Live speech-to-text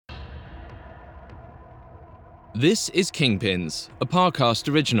This is Kingpins, a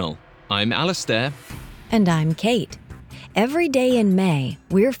Parcast original. I'm Alistair. And I'm Kate. Every day in May,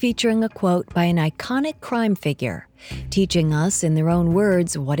 we're featuring a quote by an iconic crime figure, teaching us in their own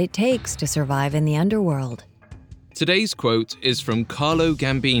words what it takes to survive in the underworld. Today's quote is from Carlo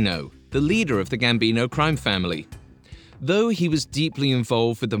Gambino, the leader of the Gambino crime family. Though he was deeply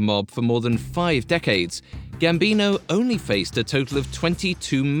involved with the mob for more than 5 decades, Gambino only faced a total of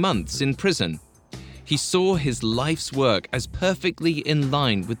 22 months in prison. He saw his life's work as perfectly in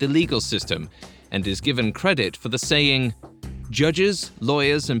line with the legal system and is given credit for the saying, "Judges,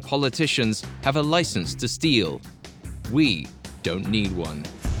 lawyers, and politicians have a license to steal. We don't need one."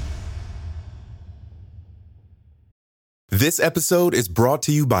 This episode is brought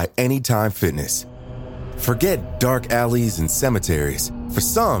to you by Anytime Fitness. Forget dark alleys and cemeteries. For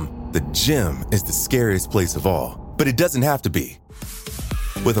some, the gym is the scariest place of all, but it doesn't have to be.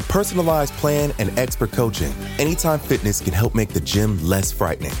 With a personalized plan and expert coaching, Anytime Fitness can help make the gym less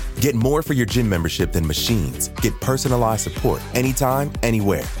frightening. Get more for your gym membership than machines. Get personalized support anytime,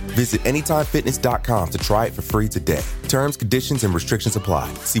 anywhere. Visit AnytimeFitness.com to try it for free today. Terms, conditions, and restrictions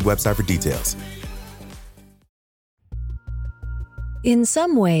apply. See website for details. In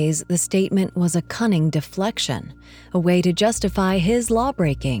some ways, the statement was a cunning deflection, a way to justify his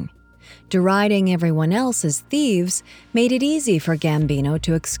lawbreaking. Deriding everyone else as thieves made it easy for Gambino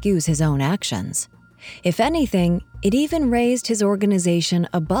to excuse his own actions. If anything, it even raised his organization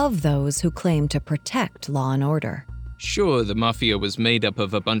above those who claimed to protect law and order. Sure, the mafia was made up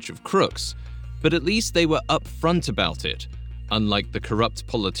of a bunch of crooks, but at least they were upfront about it, unlike the corrupt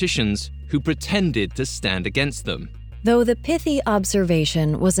politicians who pretended to stand against them. Though the pithy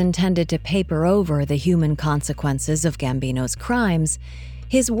observation was intended to paper over the human consequences of Gambino's crimes,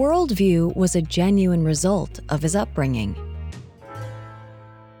 his worldview was a genuine result of his upbringing.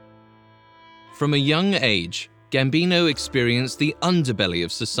 From a young age, Gambino experienced the underbelly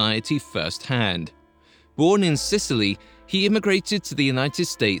of society firsthand. Born in Sicily, he immigrated to the United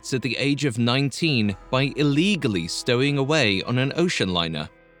States at the age of 19 by illegally stowing away on an ocean liner.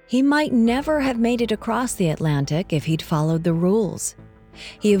 He might never have made it across the Atlantic if he'd followed the rules.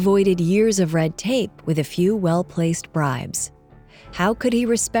 He avoided years of red tape with a few well-placed bribes. How could he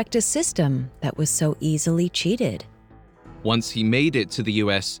respect a system that was so easily cheated? Once he made it to the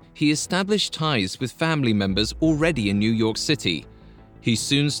US, he established ties with family members already in New York City. He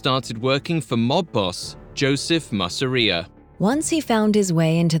soon started working for mob boss Joseph Masseria. Once he found his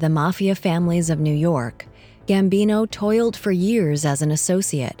way into the mafia families of New York, Gambino toiled for years as an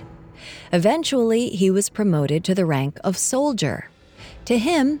associate. Eventually, he was promoted to the rank of soldier. To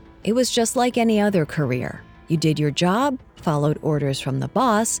him, it was just like any other career. You did your job, followed orders from the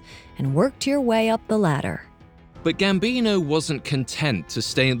boss, and worked your way up the ladder. But Gambino wasn't content to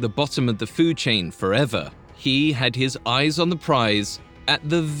stay at the bottom of the food chain forever. He had his eyes on the prize at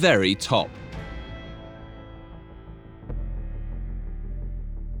the very top.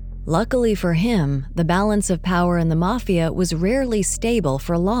 Luckily for him, the balance of power in the mafia was rarely stable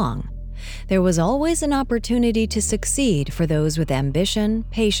for long. There was always an opportunity to succeed for those with ambition,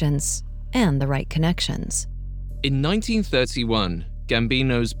 patience, and the right connections. In 1931,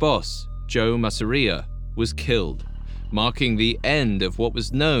 Gambino's boss, Joe Masseria, was killed, marking the end of what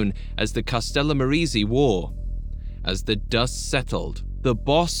was known as the Castellamarese War. As the dust settled, the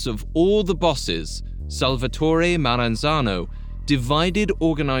boss of all the bosses, Salvatore Maranzano, divided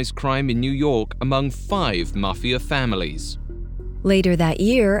organized crime in New York among 5 mafia families. Later that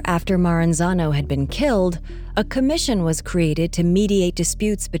year, after Maranzano had been killed, a commission was created to mediate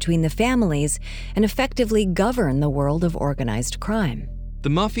disputes between the families and effectively govern the world of organized crime.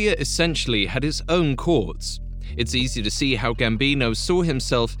 The mafia essentially had its own courts. It's easy to see how Gambino saw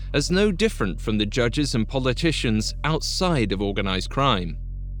himself as no different from the judges and politicians outside of organized crime.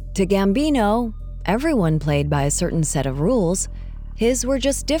 To Gambino, everyone played by a certain set of rules. His were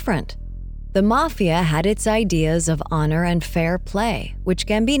just different. The mafia had its ideas of honor and fair play, which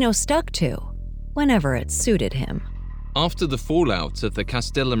Gambino stuck to, whenever it suited him. After the fallout of the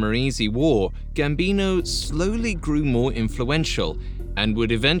Castellamarese War, Gambino slowly grew more influential and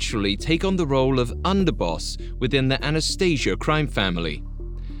would eventually take on the role of underboss within the Anastasia crime family.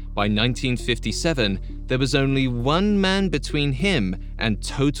 By 1957, there was only one man between him and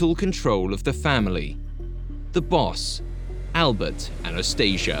total control of the family: the boss, Albert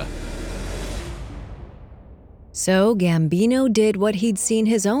Anastasia. So Gambino did what he'd seen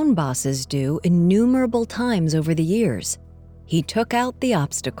his own bosses do innumerable times over the years. He took out the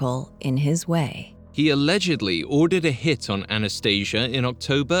obstacle in his way. He allegedly ordered a hit on Anastasia in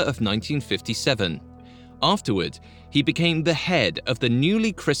October of 1957. Afterward, he became the head of the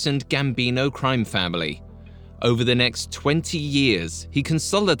newly christened Gambino crime family. Over the next 20 years, he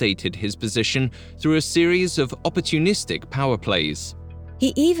consolidated his position through a series of opportunistic power plays.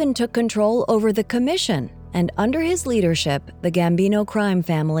 He even took control over the commission, and under his leadership, the Gambino crime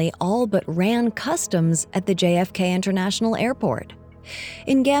family all but ran customs at the JFK International Airport.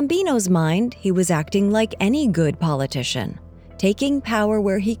 In Gambino's mind, he was acting like any good politician, taking power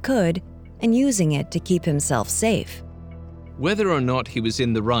where he could and using it to keep himself safe. Whether or not he was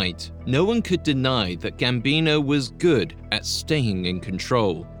in the right, no one could deny that Gambino was good at staying in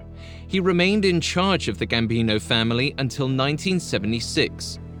control. He remained in charge of the Gambino family until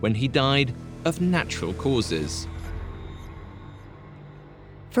 1976, when he died of natural causes.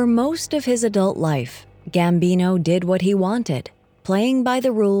 For most of his adult life, Gambino did what he wanted, playing by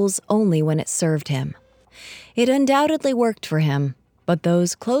the rules only when it served him. It undoubtedly worked for him, but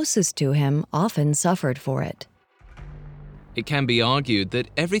those closest to him often suffered for it. It can be argued that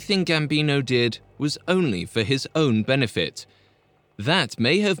everything Gambino did was only for his own benefit. That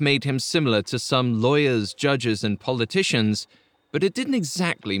may have made him similar to some lawyers, judges, and politicians, but it didn't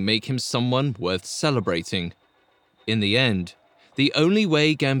exactly make him someone worth celebrating. In the end, the only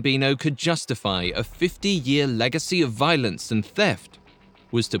way Gambino could justify a 50-year legacy of violence and theft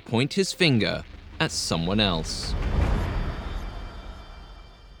was to point his finger at someone else.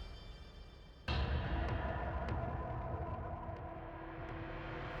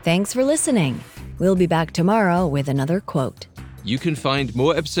 Thanks for listening. We'll be back tomorrow with another quote. You can find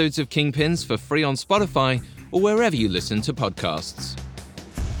more episodes of Kingpins for free on Spotify or wherever you listen to podcasts.